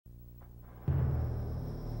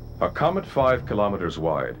A comet 5 kilometers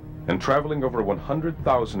wide and traveling over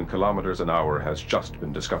 100,000 kilometers an hour has just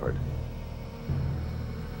been discovered.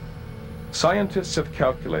 Scientists have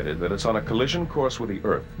calculated that it's on a collision course with the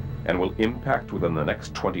Earth and will impact within the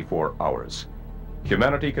next 24 hours.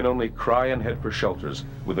 Humanity can only cry and head for shelters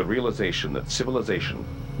with the realization that civilization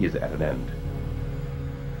is at an end.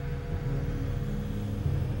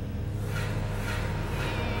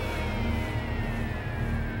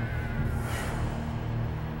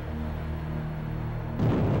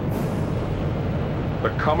 The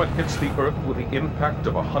comet hits the Earth with the impact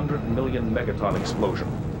of a 100 million megaton explosion.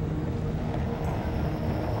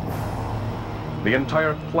 The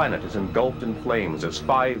entire planet is engulfed in flames as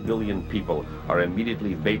 5 billion people are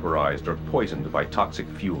immediately vaporized or poisoned by toxic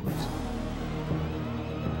fumes.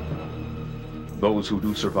 Those who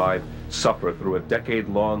do survive suffer through a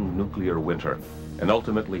decade-long nuclear winter and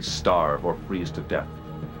ultimately starve or freeze to death.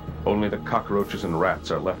 Only the cockroaches and rats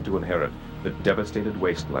are left to inherit the devastated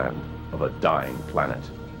wasteland of a dying planet.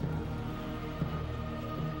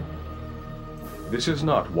 This is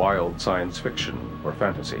not wild science fiction or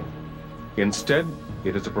fantasy. Instead,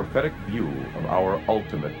 it is a prophetic view of our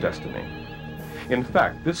ultimate destiny. In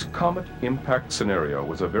fact, this comet impact scenario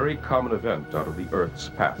was a very common event out of the Earth's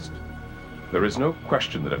past. There is no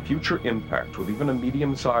question that a future impact with even a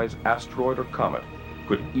medium-sized asteroid or comet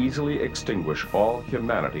could easily extinguish all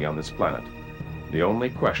humanity on this planet. The only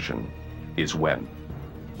question is when.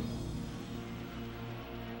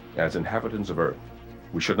 As inhabitants of Earth,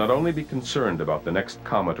 we should not only be concerned about the next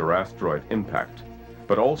comet or asteroid impact,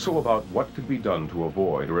 but also about what could be done to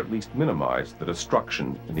avoid or at least minimize the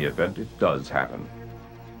destruction in the event it does happen.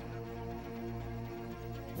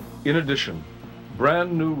 In addition,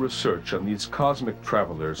 brand new research on these cosmic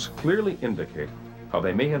travelers clearly indicate how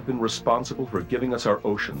they may have been responsible for giving us our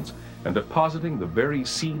oceans and depositing the very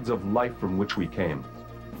seeds of life from which we came.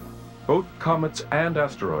 Both comets and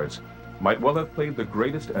asteroids might well have played the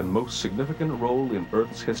greatest and most significant role in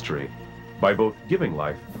Earth's history by both giving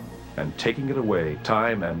life and taking it away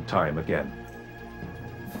time and time again.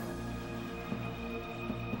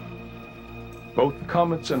 Both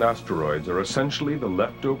comets and asteroids are essentially the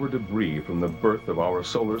leftover debris from the birth of our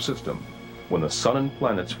solar system, when the sun and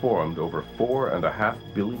planets formed over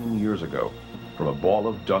 4.5 billion years ago from a ball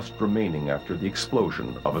of dust remaining after the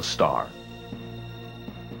explosion of a star.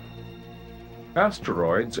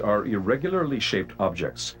 Asteroids are irregularly shaped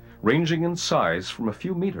objects, ranging in size from a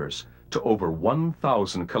few meters to over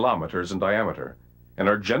 1,000 kilometers in diameter, and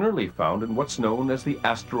are generally found in what's known as the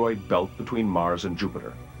asteroid belt between Mars and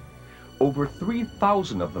Jupiter. Over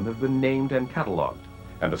 3,000 of them have been named and cataloged,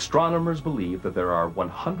 and astronomers believe that there are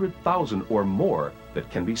 100,000 or more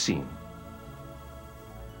that can be seen.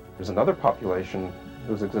 There's another population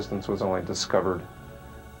whose existence was only discovered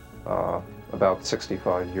about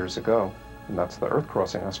 65 years ago, and that's the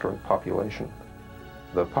Earth-crossing asteroid population.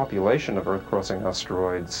 The population of Earth-crossing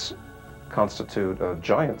asteroids constitute a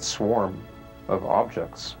giant swarm of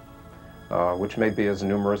objects, which may be as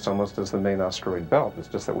numerous almost as the main asteroid belt. It's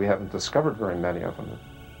just that we haven't discovered very many of them.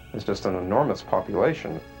 It's just an enormous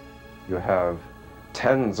population. You have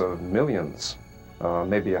tens of millions,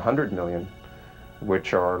 maybe 100 million,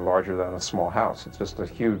 which are larger than a small house. It's just a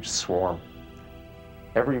huge swarm.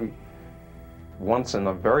 Every once in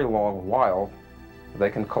a very long while, they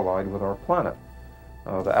can collide with our planet.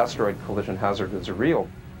 The asteroid collision hazard is real.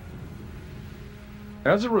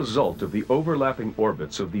 As a result of the overlapping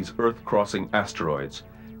orbits of these Earth-crossing asteroids,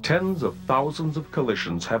 tens of thousands of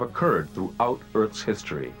collisions have occurred throughout Earth's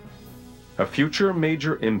history. A future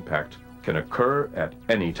major impact can occur at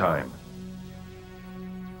any time.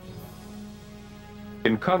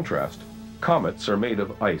 In contrast, comets are made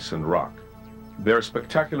of ice and rock. Their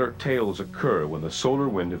spectacular tails occur when the solar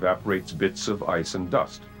wind evaporates bits of ice and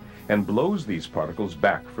dust and blows these particles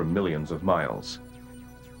back from millions of miles.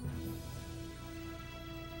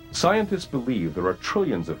 Scientists believe there are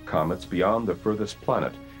trillions of comets beyond the furthest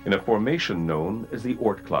planet in a formation known as the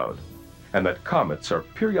Oort cloud, and that comets are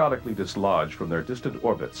periodically dislodged from their distant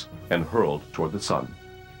orbits and hurled toward the sun.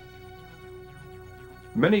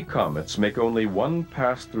 Many comets make only one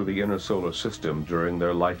pass through the inner solar system during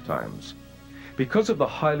their lifetimes. Because of the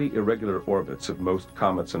highly irregular orbits of most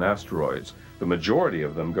comets and asteroids, the majority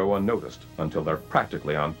of them go unnoticed until they're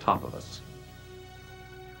practically on top of us.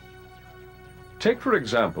 Take, for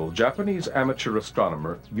example, Japanese amateur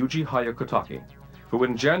astronomer Yuji Hyakutake, who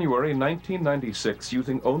in January 1996,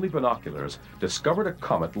 using only binoculars, discovered a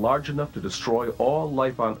comet large enough to destroy all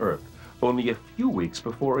life on Earth only a few weeks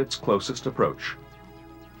before its closest approach.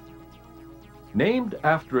 Named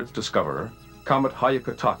after its discoverer, Comet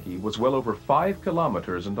Hyakutake was well over 5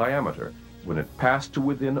 kilometers in diameter when it passed to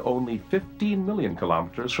within only 15 million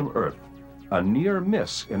kilometers from Earth, a near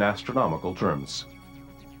miss in astronomical terms.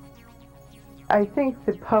 I think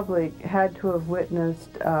the public had to have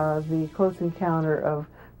witnessed the close encounter of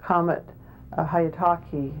comet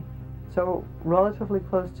Hyakutake, so relatively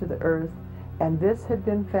close to the Earth, and this had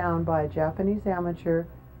been found by a Japanese amateur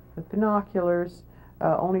with binoculars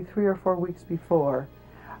only 3 or 4 weeks before.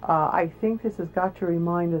 I think this has got to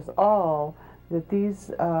remind us all that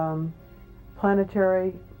these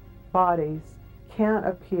planetary bodies can't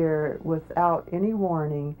appear without any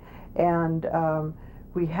warning, and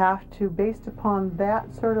we have to, based upon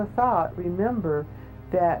that sort of thought, remember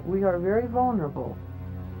that we are very vulnerable.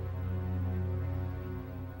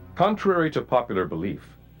 Contrary to popular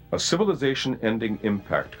belief, a civilization-ending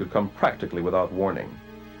impact could come practically without warning.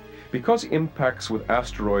 Because impacts with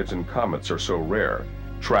asteroids and comets are so rare,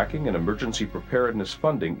 tracking and emergency preparedness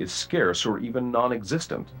funding is scarce or even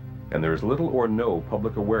non-existent, and there is little or no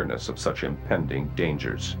public awareness of such impending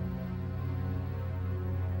dangers.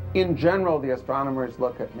 In general, the astronomers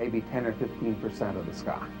look at maybe 10 or 15% of the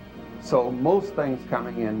sky. So most things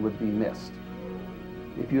coming in would be missed.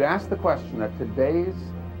 If you ask the question at today's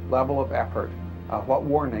level of effort, what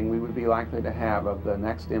warning we would be likely to have of the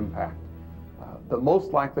next impact, the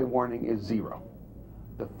most likely warning is 0.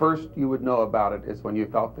 The first you would know about it is when you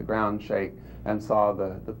felt the ground shake and saw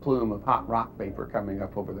the plume of hot rock vapor coming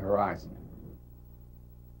up over the horizon.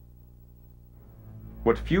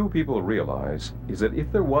 What few people realize is that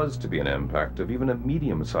if there was to be an impact of even a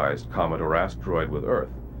medium-sized comet or asteroid with Earth,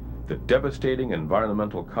 the devastating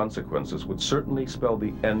environmental consequences would certainly spell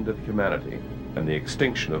the end of humanity and the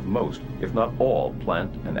extinction of most, if not all,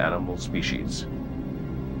 plant and animal species.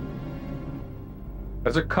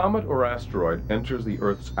 As a comet or asteroid enters the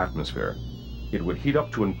Earth's atmosphere, it would heat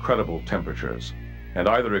up to incredible temperatures and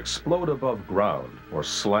either explode above ground or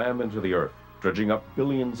slam into the Earth, dredging up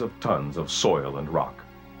billions of tons of soil and rock.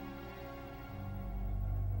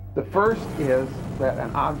 The first is that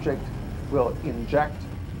an object will inject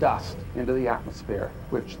dust into the atmosphere,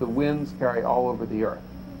 which the winds carry all over the Earth.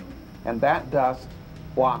 And that dust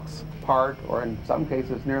blocks part, or in some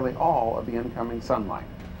cases nearly all, of the incoming sunlight.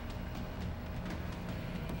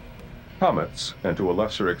 Comets, and to a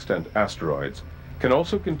lesser extent asteroids, can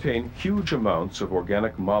also contain huge amounts of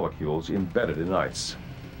organic molecules embedded in ice.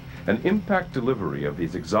 An impact delivery of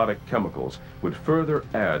these exotic chemicals would further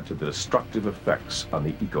add to the destructive effects on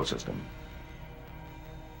the ecosystem.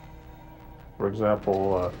 For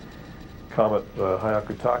example, comet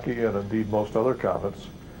Hyakutake, and indeed most other comets,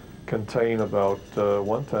 contain about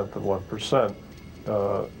 1/10 of 1%.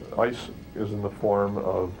 Ice is in the form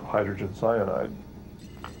of hydrogen cyanide.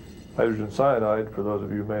 Hydrogen cyanide, for those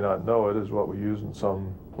of you who may not know it, is what we use in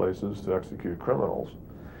some places to execute criminals.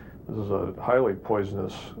 This is a highly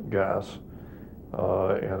poisonous gas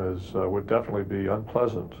and would definitely be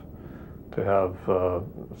unpleasant to have,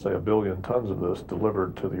 say, 1 billion tons of this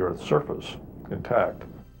delivered to the Earth's surface intact.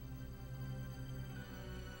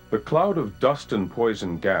 The cloud of dust and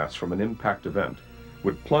poison gas from an impact event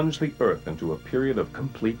would plunge the Earth into a period of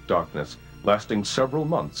complete darkness, lasting several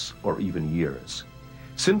months or even years.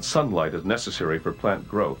 Since sunlight is necessary for plant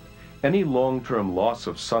growth, any long-term loss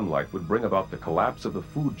of sunlight would bring about the collapse of the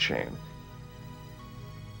food chain.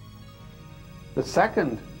 The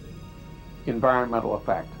second environmental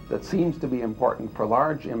effect that seems to be important for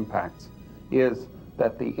large impacts is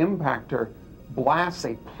that the impactor blasts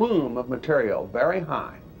a plume of material very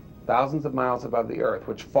high, thousands of miles above the Earth,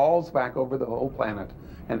 which falls back over the whole planet.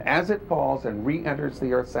 And as it falls and re-enters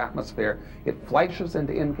the Earth's atmosphere, it flashes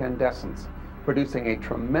into incandescence, producing a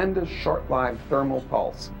tremendous short-lived thermal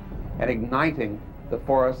pulse and igniting the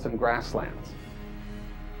forests and grasslands.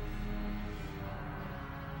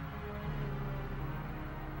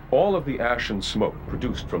 All of the ash and smoke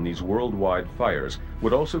produced from these worldwide fires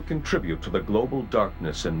would also contribute to the global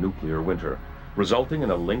darkness and nuclear winter, resulting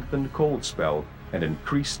in a lengthened cold spell and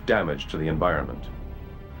increased damage to the environment.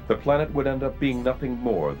 The planet would end up being nothing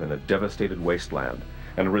more than a devastated wasteland,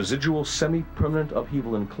 and residual semi-permanent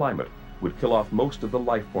upheaval in climate would kill off most of the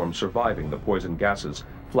life forms surviving the poison gases,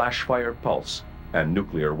 flash fire pulse, and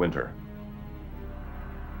nuclear winter.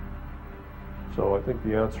 So I think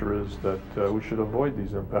the answer is that we should avoid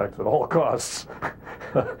these impacts at all costs.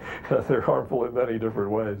 They're harmful in many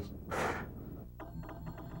different ways.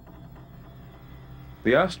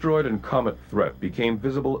 The asteroid and comet threat became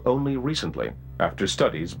visible only recently, after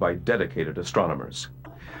studies by dedicated astronomers.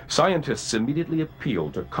 Scientists immediately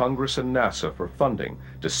appealed to Congress and NASA for funding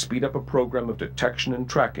to speed up a program of detection and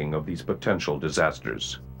tracking of these potential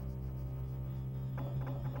disasters.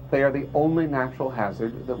 They are the only natural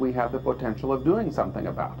hazard that we have the potential of doing something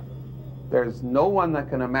about. There's no one that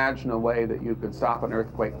can imagine a way that you could stop an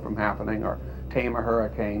earthquake from happening or tame a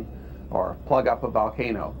hurricane or plug up a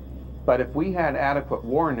volcano. But if we had adequate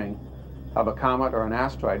warning of a comet or an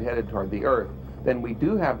asteroid headed toward the Earth, then we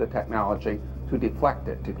do have the technology to deflect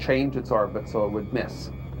it, to change its orbit so it would miss.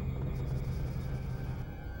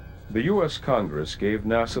 The U.S. Congress gave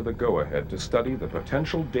NASA the go-ahead to study the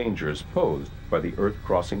potential dangers posed by the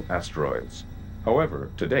Earth-crossing asteroids. However,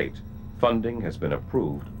 to date, funding has been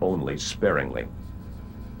approved only sparingly.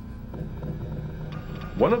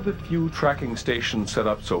 One of the few tracking stations set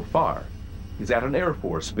up so far is at an Air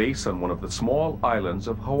Force base on one of the small islands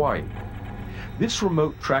of Hawaii. This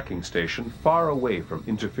remote tracking station, far away from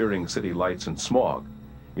interfering city lights and smog,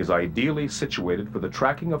 is ideally situated for the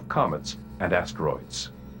tracking of comets and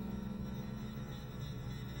asteroids.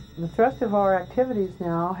 The thrust of our activities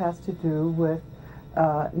now has to do with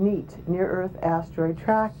NEAT, Near-Earth Asteroid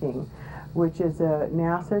Tracking, which is a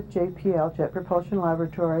NASA JPL, Jet Propulsion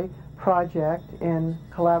Laboratory, project in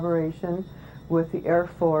collaboration with the Air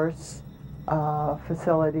Force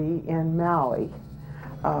facility in Maui.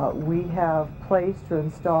 We have placed or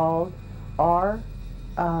installed our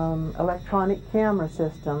electronic camera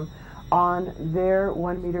system on their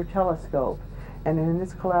 1-meter telescope. And in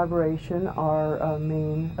this collaboration, our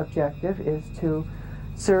main objective is to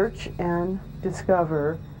search and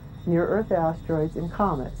discover near-Earth asteroids and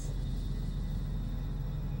comets.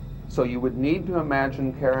 So you would need to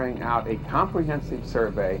imagine carrying out a comprehensive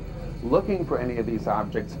survey, looking for any of these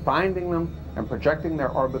objects, finding them, and projecting their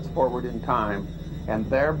orbits forward in time, and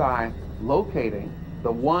thereby locating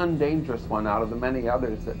the one dangerous one out of the many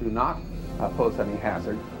others that do not pose any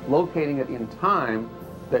hazard, locating it in time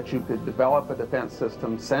that you could develop a defense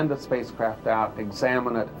system, send a spacecraft out,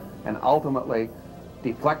 examine it, and ultimately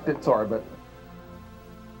deflect its orbit.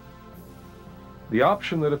 The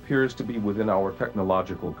option that appears to be within our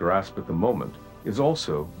technological grasp at the moment is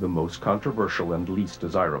also the most controversial and least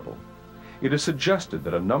desirable. It is suggested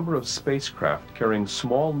that a number of spacecraft carrying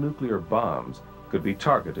small nuclear bombs could be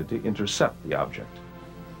targeted to intercept the object.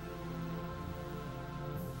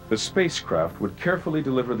 The spacecraft would carefully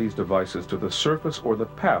deliver these devices to the surface or the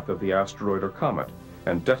path of the asteroid or comet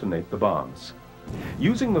and detonate the bombs.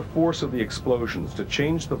 Using the force of the explosions to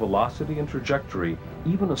change the velocity and trajectory,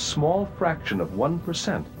 even a small fraction of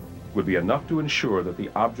 1% would be enough to ensure that the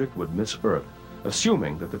object would miss Earth,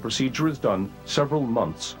 assuming that the procedure is done several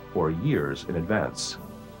months or years in advance.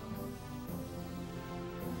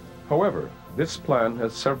 However, this plan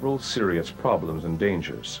has several serious problems and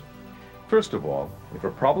dangers. First of all, if a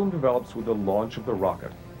problem develops with the launch of the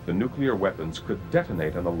rocket, the nuclear weapons could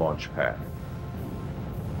detonate on the launch pad.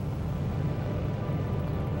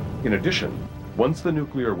 In addition, once the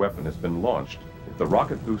nuclear weapon has been launched, if the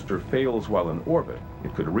rocket booster fails while in orbit,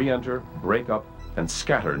 it could re-enter, break up, and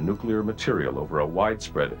scatter nuclear material over a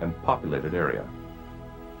widespread and populated area.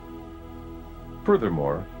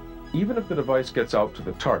 Furthermore, even if the device gets out to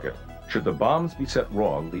the target, should the bombs be set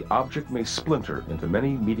wrong, the object may splinter into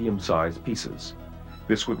many medium-sized pieces.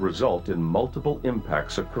 This would result in multiple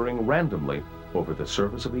impacts occurring randomly over the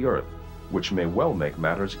surface of the Earth, which may well make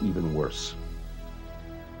matters even worse.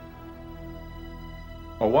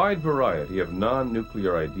 A wide variety of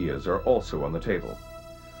non-nuclear ideas are also on the table.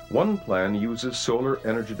 One plan uses solar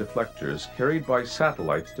energy deflectors carried by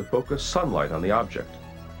satellites to focus sunlight on the object.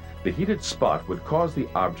 The heated spot would cause the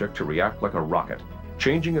object to react like a rocket,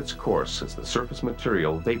 changing its course as the surface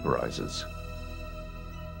material vaporizes.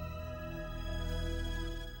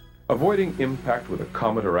 Avoiding impact with a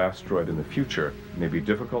comet or asteroid in the future may be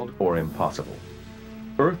difficult or impossible.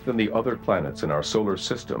 Earth and the other planets in our solar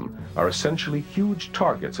system are essentially huge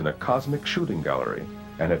targets in a cosmic shooting gallery,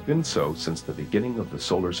 and have been so since the beginning of the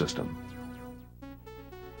solar system.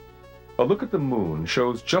 A look at the Moon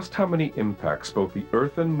shows just how many impacts both the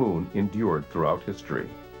Earth and Moon endured throughout history.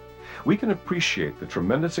 We can appreciate the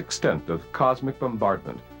tremendous extent of cosmic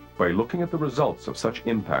bombardment by looking at the results of such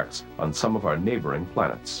impacts on some of our neighboring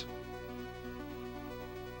planets.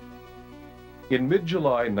 In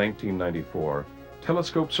mid-July 1994,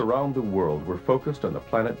 telescopes around the world were focused on the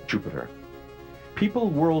planet Jupiter. People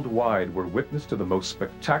worldwide were witness to the most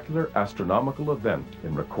spectacular astronomical event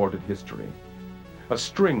in recorded history. A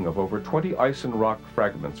string of over 20 ice and rock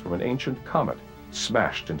fragments from an ancient comet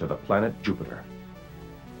smashed into the planet Jupiter.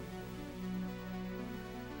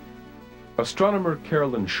 Astronomer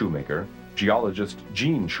Carolyn Shoemaker, geologist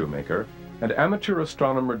Gene Shoemaker, and amateur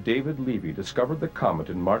astronomer David Levy discovered the comet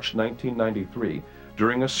in March 1993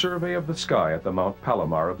 during a survey of the sky at the Mount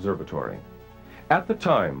Palomar Observatory. At the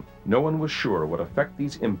time, no one was sure what effect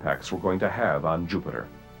these impacts were going to have on Jupiter.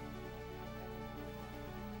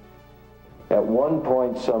 At one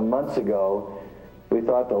point some months ago, we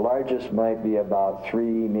thought the largest might be about 3,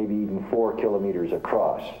 maybe even 4 kilometers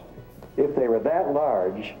across. If they were that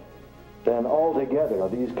large, then altogether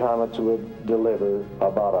these comets would deliver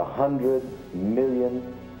about 100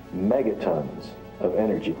 million megatons of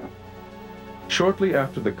energy. Shortly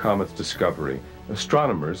after the comet's discovery,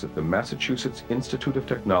 astronomers at the Massachusetts Institute of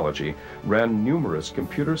Technology ran numerous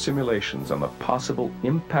computer simulations on the possible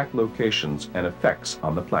impact locations and effects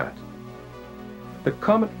on the planet. The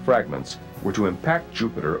comet fragments were to impact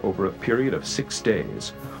Jupiter over a period of 6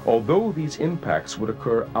 days, although these impacts would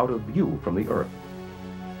occur out of view from the Earth.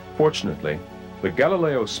 Fortunately, the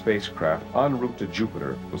Galileo spacecraft en route to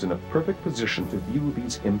Jupiter was in a perfect position to view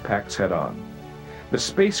these impacts head-on. The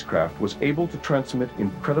spacecraft was able to transmit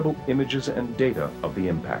incredible images and data of the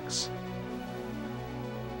impacts.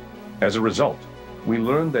 As a result, we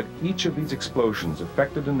learned that each of these explosions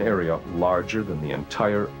affected an area larger than the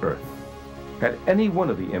entire Earth. Had any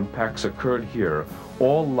one of the impacts occurred here,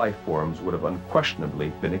 all life forms would have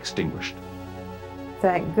unquestionably been extinguished.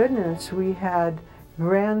 Thank goodness we had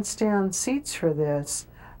grandstand seats for this.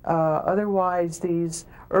 Otherwise, these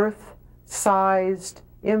Earth-sized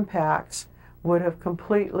impacts would have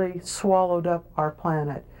completely swallowed up our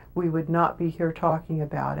planet. We would not be here talking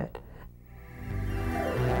about it.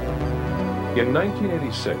 In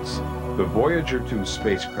 1986, the Voyager 2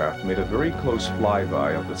 spacecraft made a very close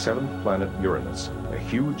flyby of the seventh planet Uranus, a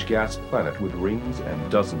huge gas planet with rings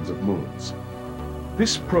and dozens of moons.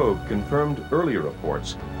 This probe confirmed earlier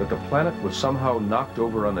reports that the planet was somehow knocked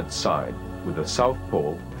over on its side, with the south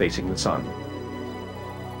pole facing the sun.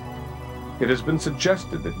 It has been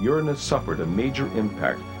suggested that Uranus suffered a major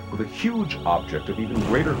impact with a huge object of even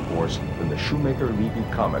greater force than the Shoemaker-Levy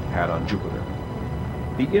comet had on Jupiter.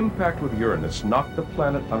 The impact with Uranus knocked the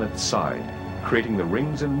planet on its side, creating the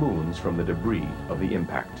rings and moons from the debris of the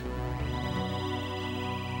impact.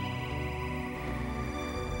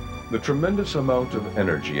 The tremendous amount of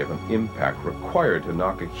energy of an impact required to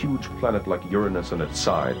knock a huge planet like Uranus on its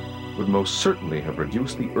side would most certainly have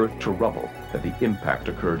reduced the Earth to rubble had the impact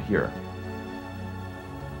occurred here.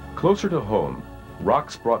 Closer to home,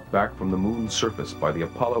 rocks brought back from the moon's surface by the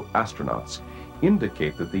Apollo astronauts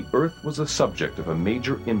indicate that the Earth was the subject of a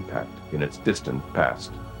major impact in its distant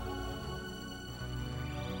past.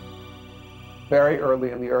 Very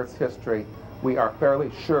early in the Earth's history, we are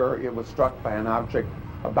fairly sure it was struck by an object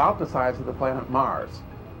about the size of the planet Mars,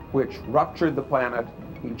 which ruptured the planet,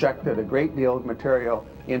 ejected a great deal of material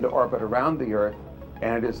into orbit around the Earth,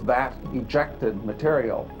 and it is that ejected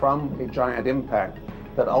material from a giant impact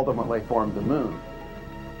that ultimately formed the moon.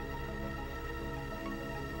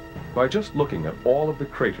 By just looking at all of the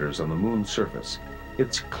craters on the moon's surface,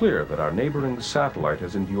 it's clear that our neighboring satellite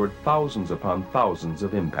has endured thousands upon thousands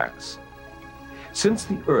of impacts. Since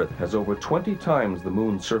the Earth has over 20 times the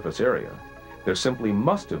moon's surface area, there simply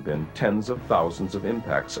must have been tens of thousands of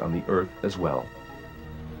impacts on the Earth as well.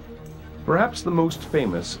 Perhaps the most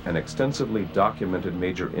famous and extensively documented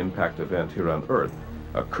major impact event here on Earth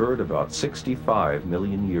occurred about 65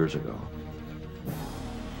 million years ago.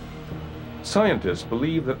 Scientists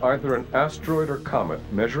believe that either an asteroid or comet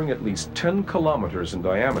measuring at least 10 kilometers in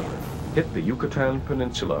diameter hit the Yucatan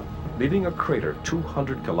Peninsula, leaving a crater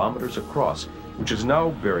 200 kilometers across, which is now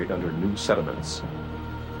buried under new sediments.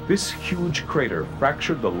 This huge crater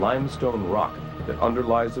fractured the limestone rock that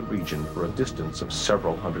underlies the region for a distance of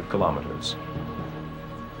several hundred kilometers.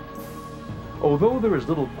 Although there is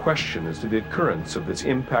little question as to the occurrence of this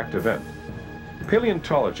impact event,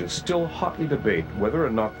 paleontologists still hotly debate whether or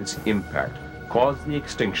not this impact caused the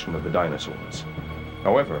extinction of the dinosaurs.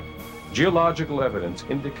 However, geological evidence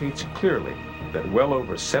indicates clearly that well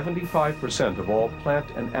over 75% of all plant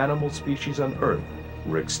and animal species on Earth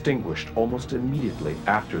were extinguished almost immediately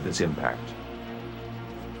after this impact.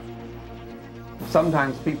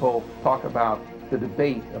 Sometimes people talk about the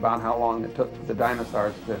debate about how long it took for the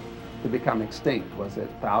dinosaurs to become extinct. Was it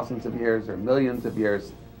thousands of years or millions of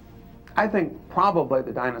years? I think probably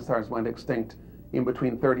the dinosaurs went extinct in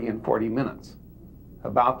between 30 and 40 minutes.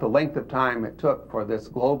 About the length of time it took for this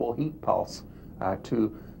global heat pulse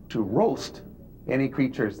to roast any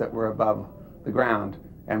creatures that were above the ground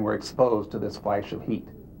and were exposed to this flash of heat.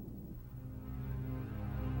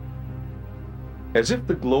 As if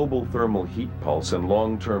the global thermal heat pulse and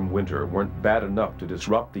long-term winter weren't bad enough to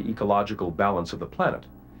disrupt the ecological balance of the planet,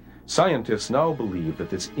 scientists now believe that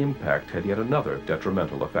this impact had yet another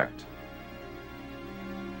detrimental effect.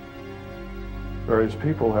 Various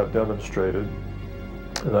people have demonstrated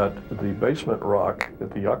that the basement rock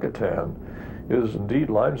at the Yucatan is indeed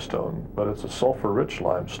limestone, but it's a sulfur-rich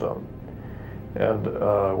limestone.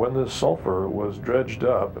 And when this sulfur was dredged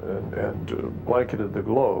up and blanketed the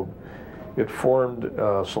globe, it formed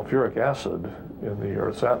sulfuric acid in the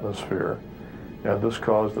Earth's atmosphere, and this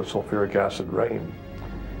caused a sulfuric acid rain,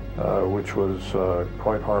 which was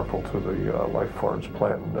quite harmful to the life forms,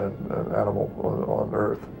 plant and animal on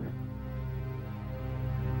Earth.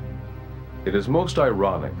 It is most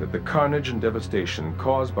ironic that the carnage and devastation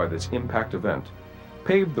caused by this impact event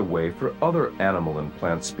paved the way for other animal and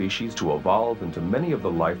plant species to evolve into many of the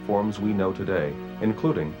life forms we know today,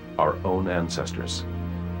 including our own ancestors.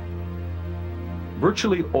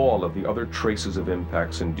 Virtually all of the other traces of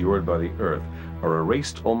impacts endured by the Earth are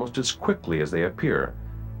erased almost as quickly as they appear,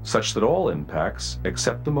 such that all impacts,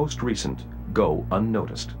 except the most recent, go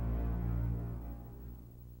unnoticed.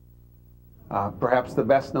 Perhaps the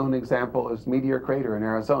best known example is Meteor Crater in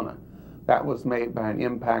Arizona. That was made by an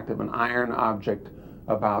impact of an iron object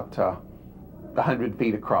about 100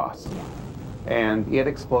 feet across. And it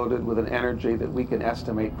exploded with an energy that we can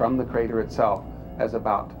estimate from the crater itself as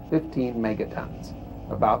about 15 megatons,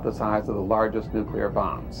 about the size of the largest nuclear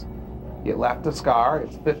bombs. It left a scar.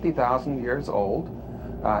 It's 50,000 years old,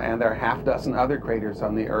 and there are half a dozen other craters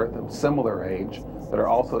on the Earth of similar age that are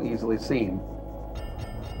also easily seen.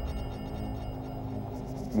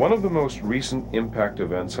 One of the most recent impact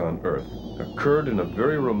events on Earth occurred in a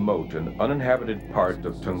very remote and uninhabited part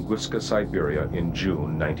of Tunguska, Siberia in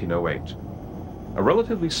June 1908. A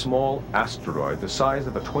relatively small asteroid the size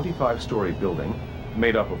of a 25-story building,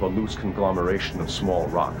 made up of a loose conglomeration of small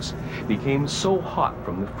rocks, became so hot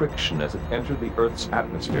from the friction as it entered the Earth's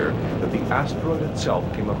atmosphere that the asteroid itself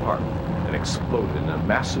came apart and exploded in a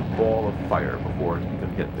massive ball of fire before it even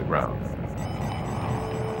hit the ground.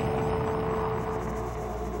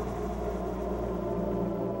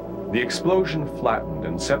 The explosion flattened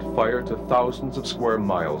and set fire to thousands of square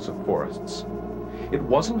miles of forests. It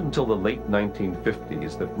wasn't until the late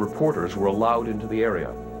 1950s that reporters were allowed into the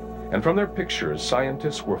area, and from their pictures,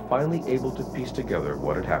 scientists were finally able to piece together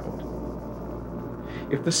what had happened.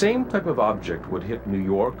 If the same type of object would hit New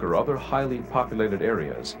York or other highly populated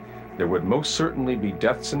areas, there would most certainly be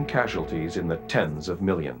deaths and casualties in the tens of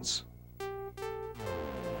millions.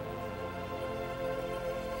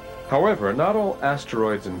 However, not all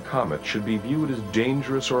asteroids and comets should be viewed as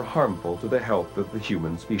dangerous or harmful to the health of the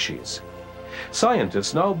human species.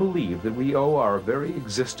 Scientists now believe that we owe our very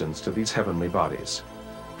existence to these heavenly bodies.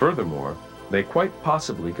 Furthermore, they quite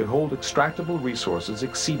possibly could hold extractable resources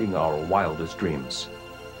exceeding our wildest dreams.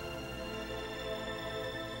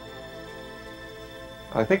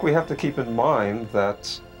 I think we have to keep in mind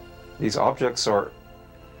that these objects are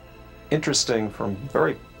interesting from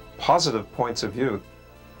very positive points of view.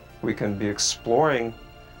 We can be exploring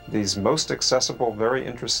these most accessible, very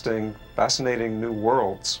interesting, fascinating new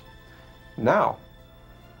worlds now,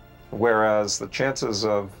 whereas the chances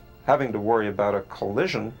of having to worry about a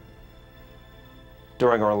collision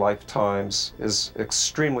during our lifetimes is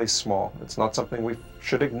extremely small. It's not something we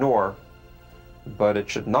should ignore, but it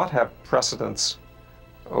should not have precedence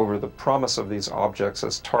over the promise of these objects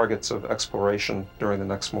as targets of exploration during the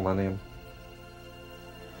next millennium.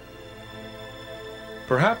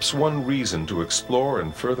 Perhaps one reason to explore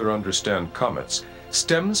and further understand comets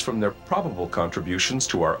stems from their probable contributions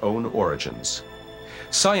to our own origins.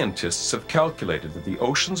 Scientists have calculated that the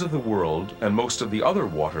oceans of the world and most of the other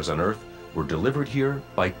waters on Earth were delivered here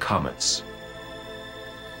by comets.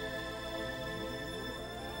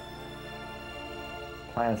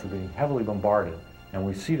 Planets were being heavily bombarded, and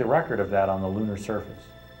we see the record of that on the lunar surface.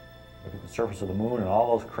 Look at the surface of the moon and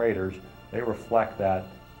all those craters. They reflect that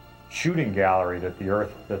shooting gallery that the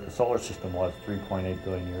Earth, that the solar system was 3.8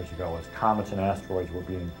 billion years ago, as comets and asteroids were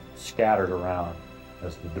being scattered around,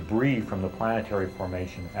 as the debris from the planetary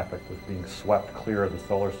formation epoch was being swept clear of the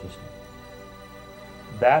solar system.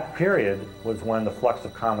 That period was when the flux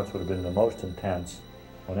of comets would have been the most intense,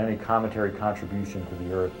 when any cometary contribution to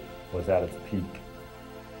the Earth was at its peak.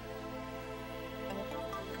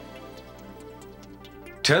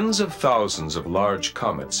 Tens of thousands of large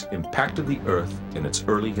comets impacted the Earth in its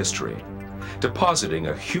early history, depositing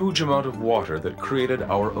a huge amount of water that created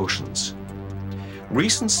our oceans.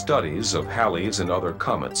 Recent studies of Halley's and other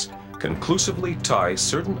comets conclusively tie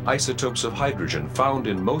certain isotopes of hydrogen found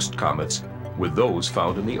in most comets with those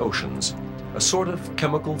found in the oceans, a sort of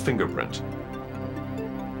chemical fingerprint.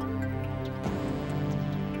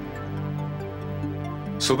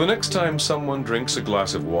 So the next time someone drinks a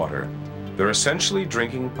glass of water, they're essentially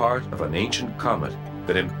drinking part of an ancient comet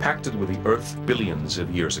that impacted with the Earth billions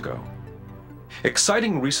of years ago.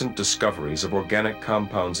 Exciting recent discoveries of organic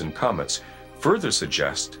compounds in comets further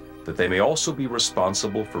suggest that they may also be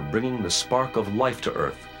responsible for bringing the spark of life to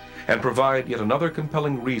Earth, and provide yet another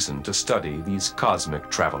compelling reason to study these cosmic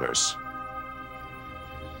travelers.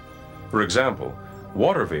 For example,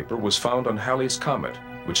 water vapor was found on Halley's comet,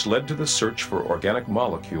 which led to the search for organic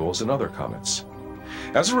molecules in other comets.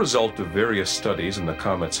 As a result of various studies in the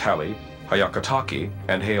comets Halley, Hyakutake,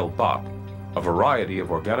 and Hale-Bopp, a variety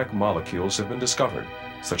of organic molecules have been discovered,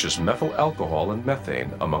 such as methyl alcohol and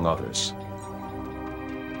methane, among others.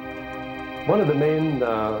 One of the main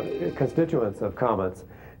constituents of comets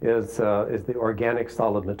is the organic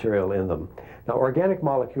solid material in them. Now, organic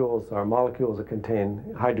molecules are molecules that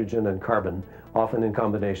contain hydrogen and carbon, often in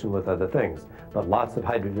combination with other things, but lots of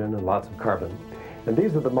hydrogen and lots of carbon. And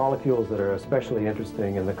these are the molecules that are especially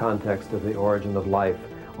interesting in the context of the origin of life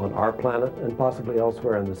on our planet and possibly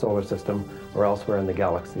elsewhere in the solar system or elsewhere in the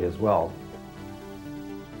galaxy as well.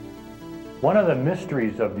 One of the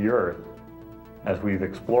mysteries of the Earth, as we've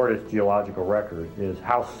explored its geological record, is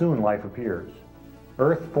how soon life appears.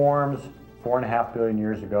 Earth forms 4.5 billion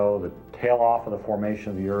years ago. The tail off of the formation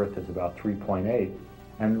of the Earth is about 3.8,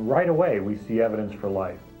 and right away we see evidence for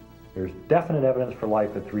life. There's definite evidence for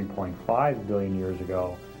life at 3.5 billion years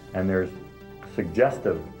ago, and there's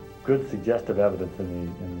good suggestive evidence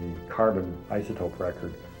in the carbon isotope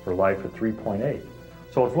record for life at 3.8.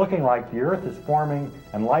 So it's looking like the Earth is forming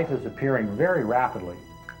and life is appearing very rapidly,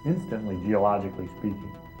 instantly, geologically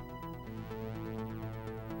speaking.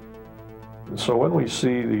 So when we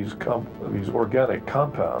see these organic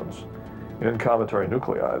compounds in cometary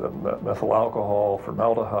nuclei, the methyl alcohol,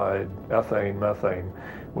 formaldehyde, ethane, methane,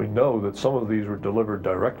 we know that some of these were delivered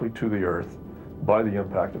directly to the Earth by the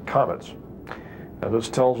impact of comets. And this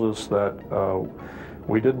tells us that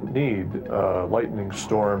we didn't need lightning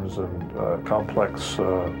storms and complex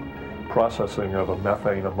processing of a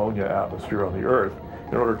methane ammonia atmosphere on the Earth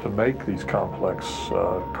in order to make these complex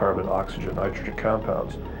carbon, oxygen, nitrogen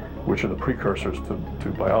compounds, which are the precursors to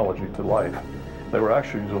biology, to life. They were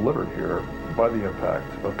actually delivered here by the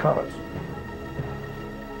impact of comets.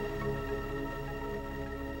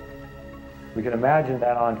 We can imagine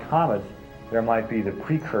that on comets there might be the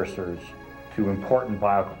precursors to important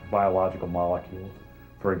biological molecules.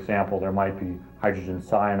 For example, there might be hydrogen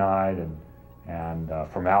cyanide and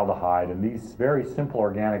formaldehyde, and these very simple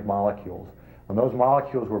organic molecules. When those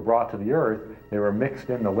molecules were brought to the Earth, they were mixed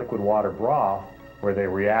in the liquid water broth, where they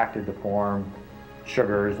reacted to form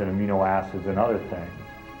sugars and amino acids and other things.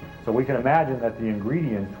 So we can imagine that the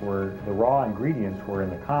raw ingredients were in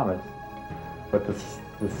the comets, but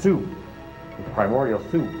the soup, the primordial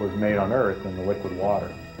soup, was made on Earth in the liquid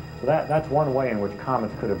water. So that's one way in which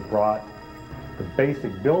comets could have brought the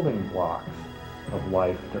basic building blocks of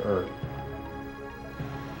life to Earth.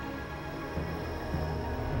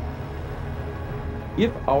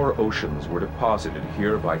 If our oceans were deposited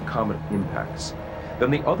here by comet impacts,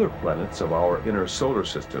 then the other planets of our inner solar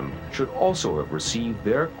system should also have received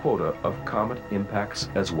their quota of comet impacts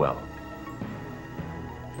as well.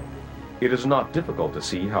 It is not difficult to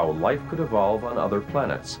see how life could evolve on other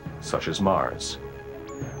planets, such as Mars.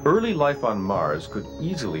 Early life on Mars could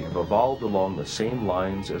easily have evolved along the same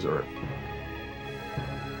lines as Earth.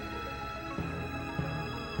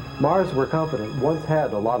 Mars, we're confident, once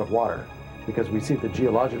had a lot of water, because we see the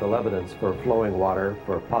geological evidence for flowing water,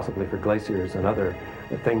 possibly for glaciers and other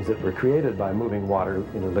things that were created by moving water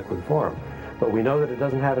in a liquid form. But we know that it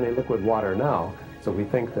doesn't have any liquid water now, so we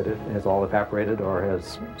think that it has all evaporated or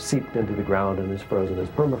has seeped into the ground and is frozen as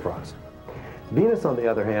permafrost. Venus, on the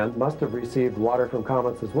other hand, must have received water from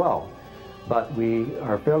comets as well, but we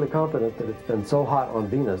are fairly confident that it's been so hot on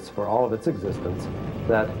Venus for all of its existence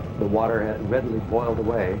that the water had readily boiled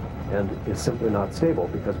away and is simply not stable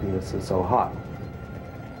because Venus is so hot.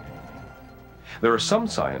 There are some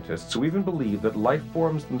scientists who even believe that life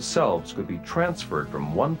forms themselves could be transferred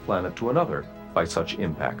from one planet to another by such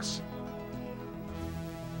impacts.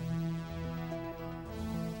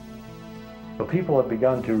 So people have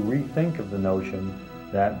begun to rethink of the notion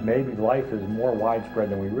that maybe life is more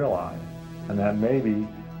widespread than we realize, and that maybe,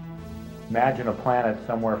 imagine a planet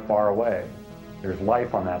somewhere far away. There's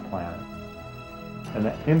life on that planet. And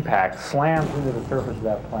the impact slams into the surface of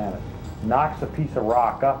that planet, knocks a piece of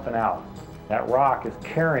rock up and out. That rock is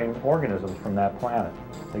carrying organisms from that planet.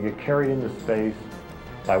 They get carried into space.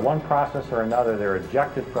 By one process or another, they're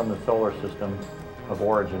ejected from the solar system of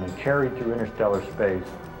origin and carried through interstellar space,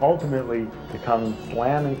 ultimately to come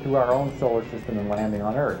slamming through our own solar system and landing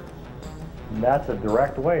on Earth. And that's a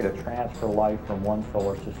direct way to transfer life from one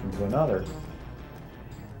solar system to another.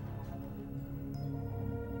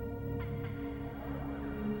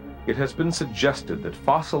 It has been suggested that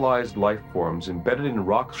fossilized life forms embedded in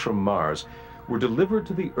rocks from Mars were delivered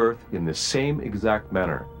to the Earth in the same exact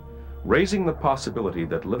manner, raising the possibility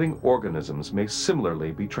that living organisms may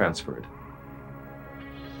similarly be transferred.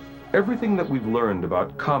 Everything that we've learned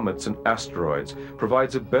about comets and asteroids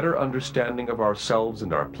provides a better understanding of ourselves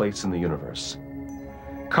and our place in the universe.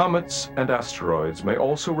 Comets and asteroids may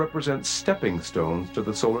also represent stepping stones to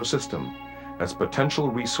the solar system as potential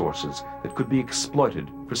resources that could be exploited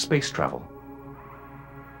for space travel.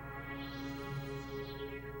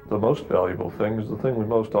 The most valuable thing is the thing we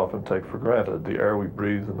most often take for granted, the air we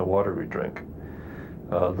breathe and the water we drink.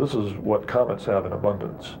 This is what comets have in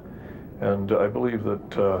abundance. And I believe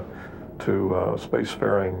that to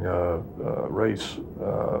spacefaring race,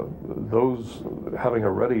 those having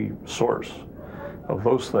a ready source of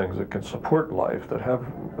those things that can support life, that have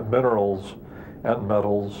minerals and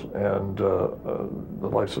metals and the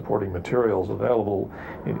life-supporting materials available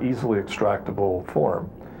in easily extractable form,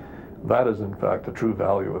 that is in fact the true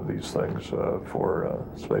value of these things for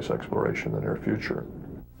space exploration in the near future.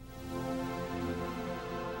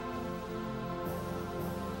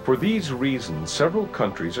 For these reasons, several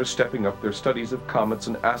countries are stepping up their studies of comets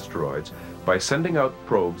and asteroids by sending out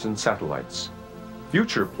probes and satellites.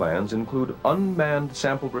 Future plans include unmanned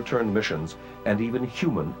sample return missions and even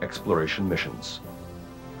human exploration missions.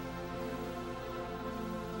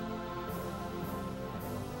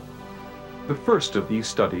 The first of these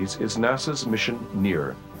studies is NASA's mission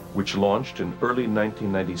NEAR, which launched in early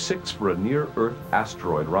 1996 for a near-Earth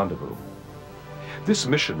asteroid rendezvous. This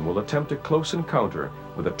mission will attempt a close encounter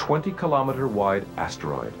with a 20-kilometer wide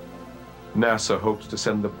asteroid. NASA hopes to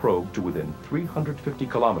send the probe to within 350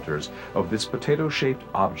 kilometers of this potato-shaped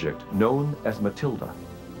object known as Matilda.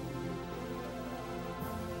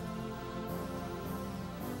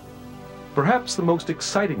 Perhaps the most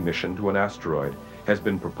exciting mission to an asteroid has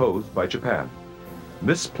been proposed by Japan.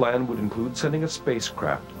 This plan would include sending a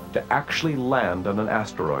spacecraft to actually land on an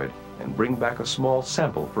asteroid and bring back a small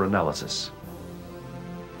sample for analysis.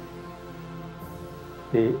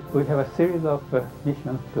 We have a series of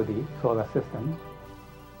missions to the solar system.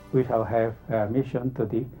 We shall have a mission to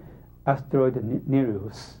the asteroid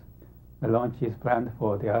Nereus. The launch is planned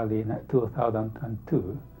for the early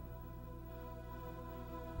 2002.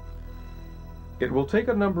 It will take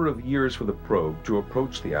a number of years for the probe to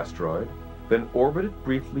approach the asteroid, then orbit it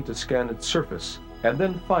briefly to scan its surface, and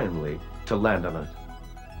then finally to land on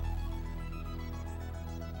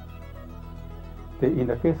it. In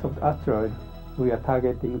the case of the asteroid, we are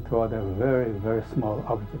targeting toward a very, very small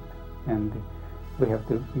object, and we have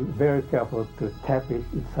to be very careful to tap its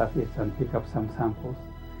surface and pick up some samples.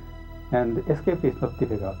 And escape is not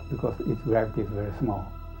difficult because its gravity is very small.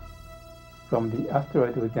 From the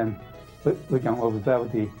asteroid, we can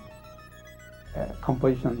observe the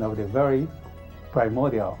composition of the very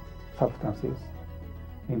primordial substances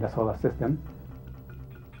in the solar system.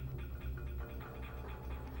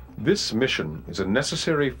 This mission is a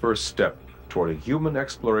necessary first step toward a human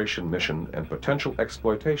exploration mission and potential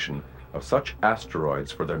exploitation of such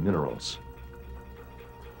asteroids for their minerals.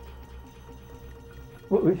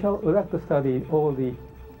 We like to study all the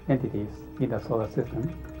entities in the solar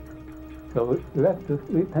system. So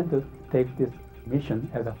we tend to take this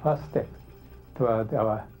mission as a first step toward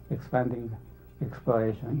our expanding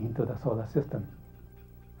exploration into the solar system.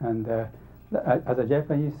 And as a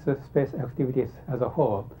Japanese space activities as a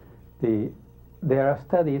whole, there are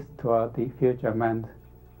studies toward the future manned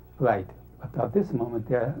flight, but at this moment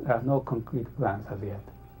there are no concrete plans as yet.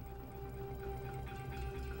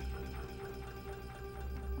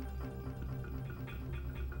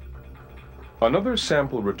 Another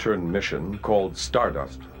sample return mission, called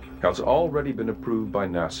Stardust, has already been approved by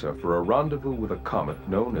NASA for a rendezvous with a comet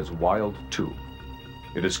known as Wild 2.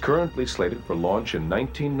 It is currently slated for launch in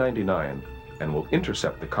 1999 and will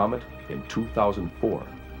intercept the comet in 2004.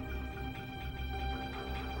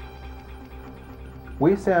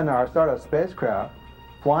 We send our Stardust spacecraft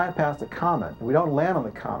flying past a comet. We don't land on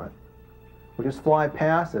the comet. We just fly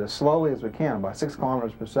past it as slowly as we can, about 6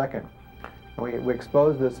 kilometers per second. And we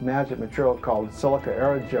expose this magic material called silica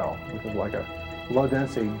aerogel, which is like a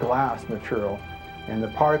low-density glass material. And the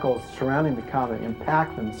particles surrounding the comet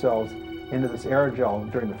impact themselves into this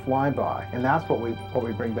aerogel during the flyby. And that's what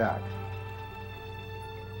we bring back.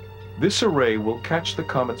 This array will catch the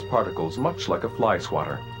comet's particles much like a fly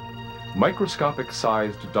swatter.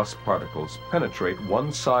 Microscopic-sized dust particles penetrate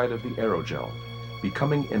one side of the aerogel,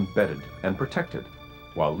 becoming embedded and protected,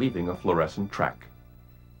 while leaving a fluorescent track.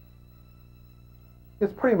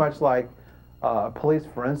 It's pretty much like a police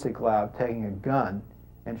forensic lab taking a gun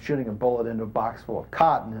and shooting a bullet into a box full of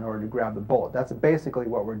cotton in order to grab the bullet. That's basically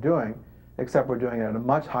what we're doing, except we're doing it at a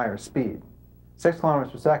much higher speed. 6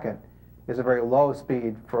 kilometers per second is a very low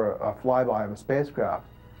speed for a flyby of a spacecraft.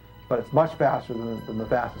 but it's much faster than the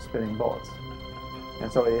fastest spinning bullets. And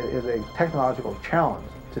so it is a technological challenge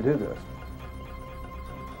to do this.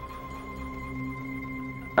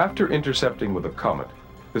 After intercepting with a comet,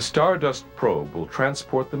 the Stardust probe will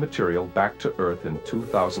transport the material back to Earth in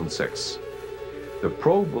 2006. The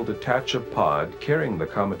probe will detach a pod carrying the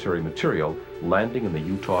cometary material, landing in the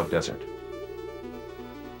Utah desert.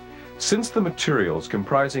 Since the materials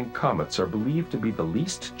comprising comets are believed to be the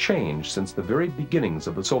least changed since the very beginnings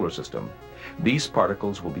of the solar system, these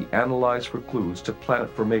particles will be analyzed for clues to planet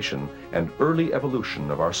formation and early evolution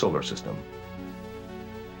of our solar system.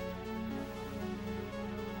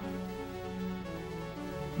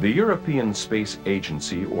 The European Space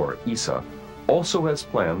Agency, or ESA, also has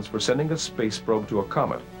plans for sending a space probe to a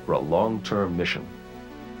comet for a long-term mission.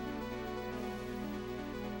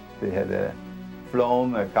 They had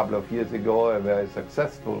flown a couple of years ago a very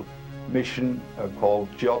successful mission called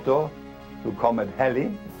Giotto to comet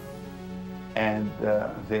Helin, and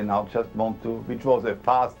they now just want to, which was a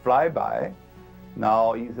fast flyby.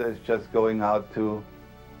 Now ESA is just going out to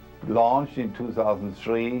launch in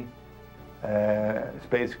 2003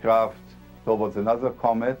 spacecraft towards another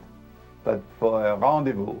comet, but for a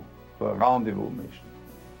rendezvous mission,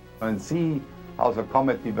 and see how the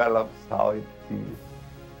comet develops, how it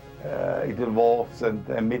evolves and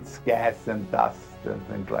emits gas and dust and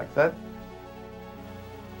things like that.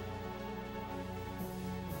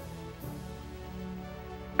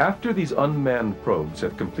 After these unmanned probes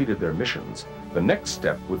have completed their missions, the next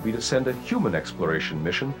step would be to send a human exploration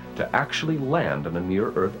mission to actually land on a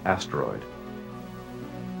near-Earth asteroid.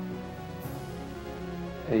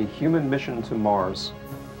 A human mission to Mars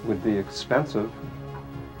would be expensive,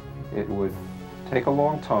 it would take a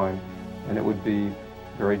long time, and it would be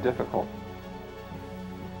very difficult.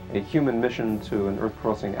 A human mission to an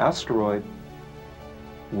Earth-crossing asteroid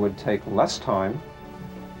would take less time,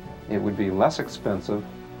 it would be less expensive,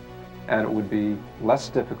 and it would be less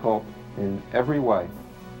difficult in every way.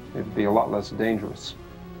 It would be a lot less dangerous.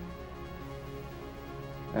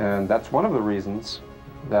 And that's one of the reasons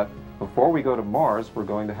that before we go to Mars, we're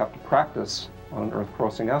going to have to practice on an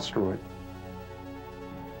Earth-crossing asteroid.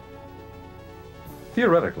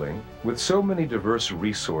 Theoretically, with so many diverse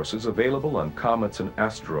resources available on comets and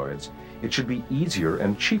asteroids, it should be easier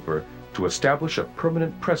and cheaper to establish a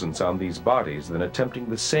permanent presence on these bodies than attempting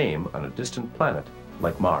the same on a distant planet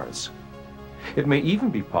like Mars. It may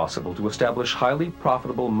even be possible to establish highly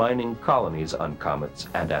profitable mining colonies on comets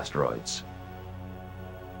and asteroids.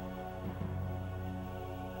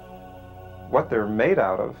 What they're made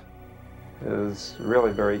out of is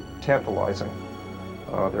really very tantalizing.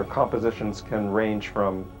 Their compositions can range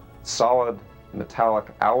from solid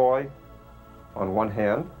metallic alloy on one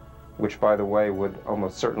hand, which by the way would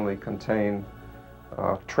almost certainly contain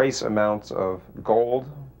trace amounts of gold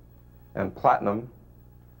and platinum,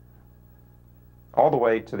 all the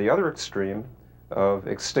way to the other extreme of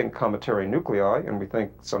extinct cometary nuclei, and we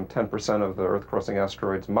think some 10% of the Earth-crossing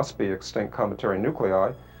asteroids must be extinct cometary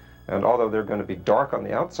nuclei, and although they're going to be dark on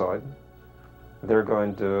the outside, they're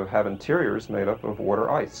going to have interiors made up of water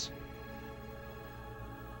ice.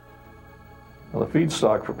 Well, the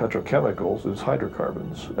feedstock for petrochemicals is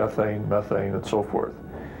hydrocarbons, ethane, methane, and so forth.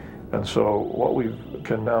 And so what we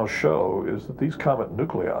can now show is that these comet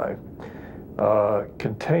nuclei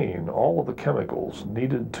contain all of the chemicals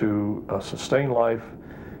needed to sustain life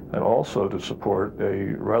and also to support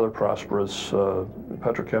a rather prosperous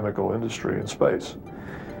petrochemical industry in space.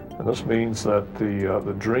 And this means that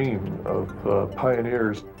the dream of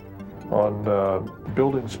pioneers on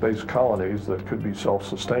building space colonies that could be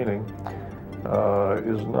self-sustaining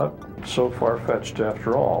is not so far-fetched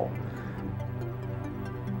after all.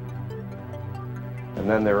 And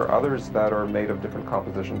then there are others that are made of different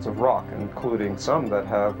compositions of rock, including some that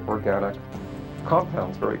have organic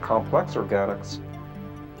compounds, very complex organics,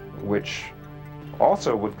 which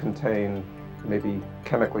also would contain maybe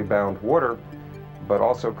chemically bound water, but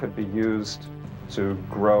also could be used to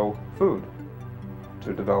grow food,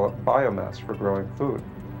 to develop biomass for growing food.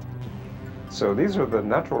 So these are the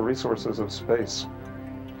natural resources of space.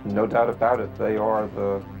 No doubt about it, they are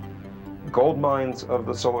the gold mines of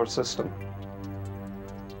the solar system.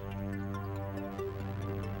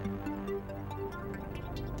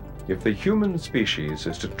 If the human species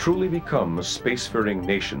is to truly become a spacefaring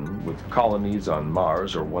nation with colonies on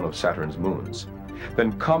Mars or one of Saturn's moons,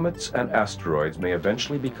 then comets and asteroids may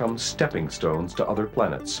eventually become stepping stones to other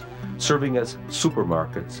planets, serving as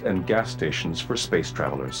supermarkets and gas stations for space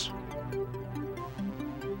travelers.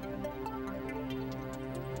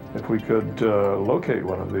 If we could locate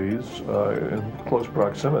one of these in close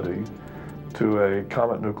proximity to a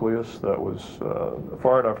comet nucleus that was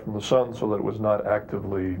far enough from the sun so that it was not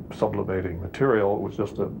actively sublimating material. It was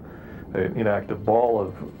just an inactive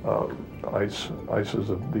ball of ices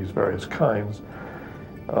of these various kinds.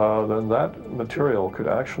 Then that material could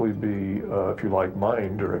actually be, if you like,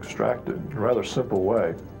 mined or extracted in a rather simple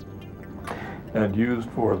way and used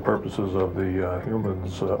for the purposes of the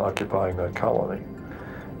humans occupying that colony.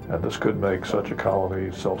 And this could make such a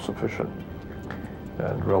colony self-sufficient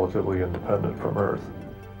and relatively independent from Earth.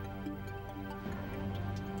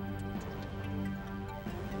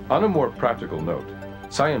 On a more practical note,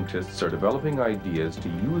 scientists are developing ideas to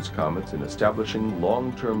use comets in establishing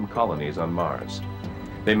long-term colonies on Mars.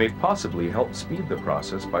 They may possibly help speed the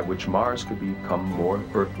process by which Mars could become more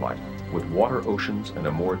Earth-like, with water oceans and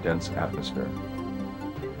a more dense atmosphere.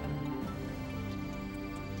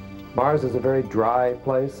 Mars is a very dry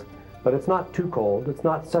place, but it's not too cold. It's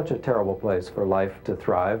not such a terrible place for life to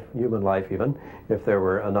thrive, human life even, if there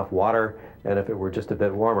were enough water and if it were just a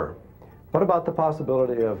bit warmer. What about the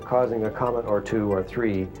possibility of causing a comet or two or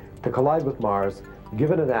three to collide with Mars, give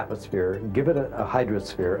it an atmosphere, give it a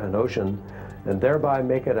hydrosphere, an ocean, and thereby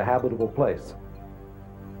make it a habitable place?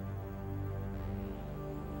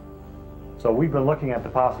 So we've been looking at the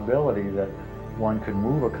possibility that one could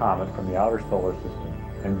move a comet from the outer solar system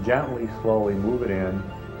and gently, slowly move it in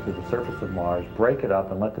to the surface of Mars, break it up,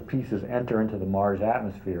 and let the pieces enter into the Mars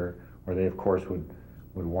atmosphere, where they, of course, would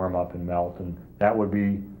warm up and melt. And that would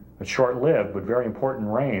be a short-lived but very important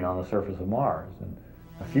rain on the surface of Mars. And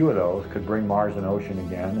a few of those could bring Mars an ocean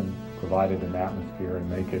again and provide it an atmosphere and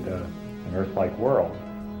make it an Earth-like world.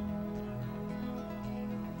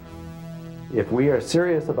 If we are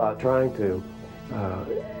serious about trying to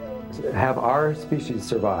have our species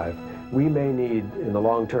survive, we may need, in the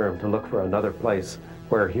long term, to look for another place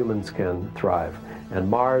where humans can thrive. And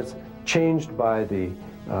Mars, changed by the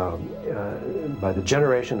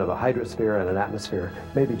generation of a hydrosphere and an atmosphere,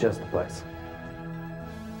 may be just the place.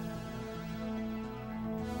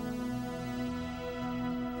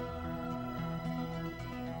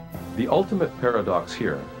 The ultimate paradox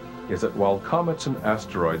here is that while comets and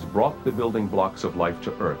asteroids brought the building blocks of life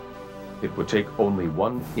to Earth, it would take only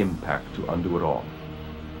one impact to undo it all.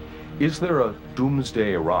 Is there a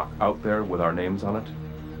doomsday rock out there with our names on it?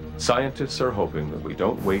 Scientists are hoping that we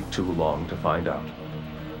don't wait too long to find out.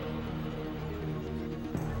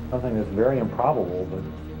 Something that's very improbable but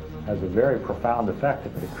has a very profound effect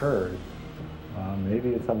if it occurs. Maybe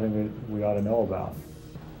it's something that we ought to know about.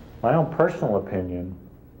 My own personal opinion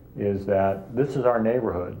is that this is our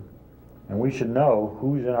neighborhood, and we should know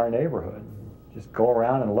who's in our neighborhood. Just go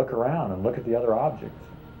around and look at the other objects.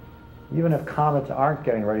 Even if comets aren't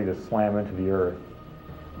getting ready to slam into the Earth,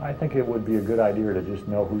 I think it would be a good idea to just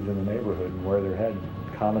know who's in the neighborhood and where they're heading.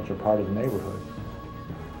 Comets are part of the neighborhood.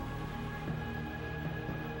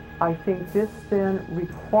 I think this then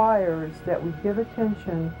requires that we give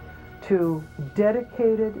attention to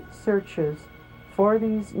dedicated searches for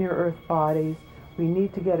these near-Earth bodies. We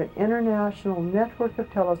need to get an international network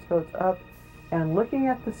of telescopes up and looking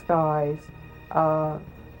at the skies,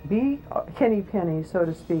 be henny penny, so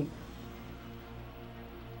to speak.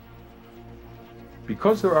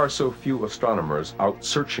 Because there are so few astronomers out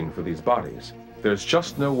searching for these bodies, there's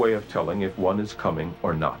just no way of telling if one is coming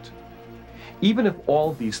or not. Even if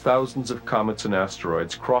all these thousands of comets and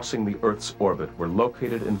asteroids crossing the Earth's orbit were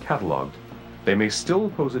located and cataloged, they may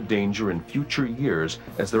still pose a danger in future years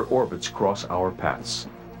as their orbits cross our paths.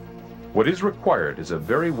 What is required is a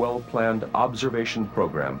very well-planned observation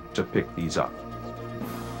program to pick these up.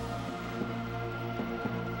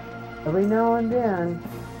 Every now and then,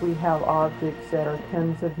 we have objects that are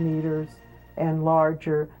tens of meters and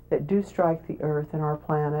larger that do strike the Earth and our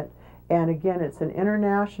planet. And again, it's an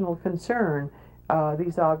international concern.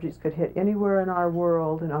 These objects could hit anywhere in our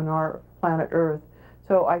world and on our planet Earth.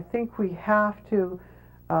 So I think we have to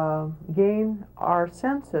gain our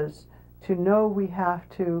senses to know we have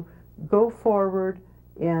to go forward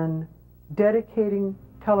in dedicating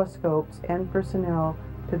telescopes and personnel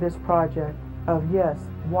to this project of, yes,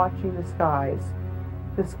 watching the skies.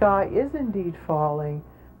 The sky is indeed falling.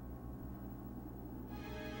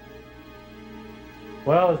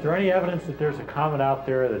 Well, is there any evidence that there's a comet out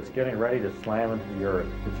there that's getting ready to slam into the Earth?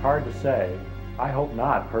 It's hard to say. I hope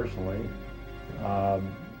not, personally.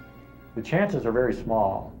 The chances are very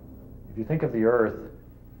small. If you think of the Earth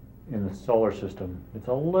in the solar system, it's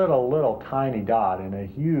a little tiny dot in a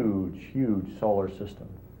huge solar system.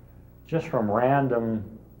 Just from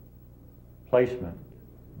random placement,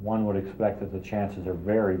 one would expect that the chances are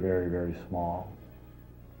very small.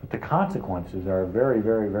 But the consequences are very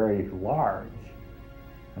large.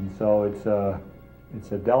 And so it's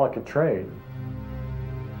It's a delicate trade.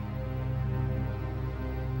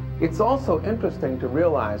 It's also interesting to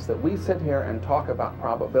realize that we sit here and talk about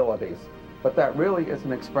probabilities, but that really is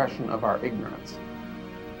an expression of our ignorance.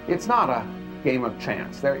 It's not a game of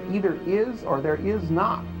chance. There either is or there is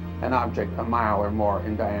not an object a mile or more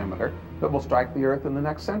in diameter that will strike the Earth in the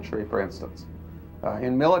next century, for instance.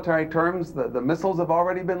 In military terms, the missiles have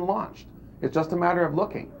already been launched. It's just a matter of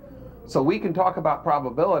looking. So we can talk about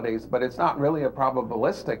probabilities, but it's not really a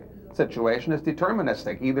probabilistic situation. It's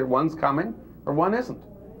deterministic. Either one's coming or one isn't.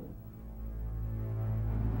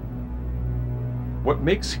 What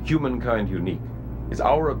makes humankind unique is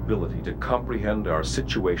our ability to comprehend our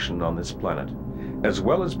situation on this planet, as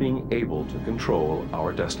well as being able to control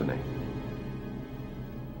our destiny.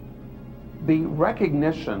 The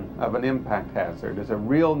recognition of an impact hazard is a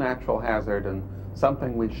real natural hazard and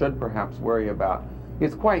something we should perhaps worry about.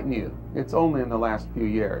 It's quite new. It's only in the last few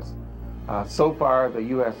years. So far, the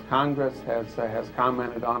U.S. Congress has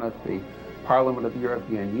commented on it. The Parliament of the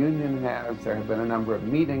European Union has. There have been a number of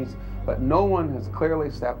meetings, but no one has clearly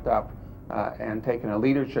stepped up and taken a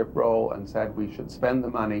leadership role and said we should spend the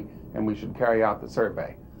money and we should carry out the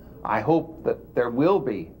survey. I hope that there will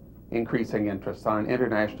be increasing interest on an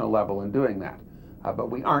international level in doing that, but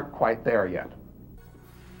we aren't quite there yet.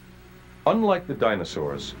 Unlike the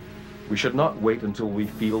dinosaurs, we should not wait until we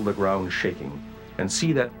feel the ground shaking and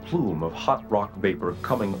see that plume of hot rock vapor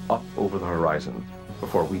coming up over the horizon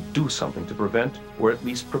before we do something to prevent or at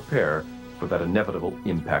least prepare for that inevitable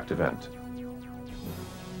impact event.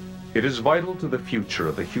 It is vital to the future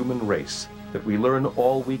of the human race that we learn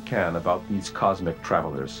all we can about these cosmic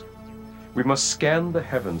travelers. We must scan the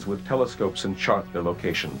heavens with telescopes and chart their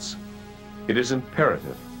locations. It is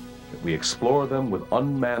imperative that we explore them with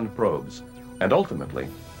unmanned probes and ultimately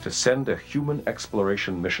to send a human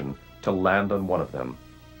exploration mission to land on one of them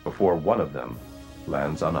before one of them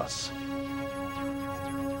lands on us.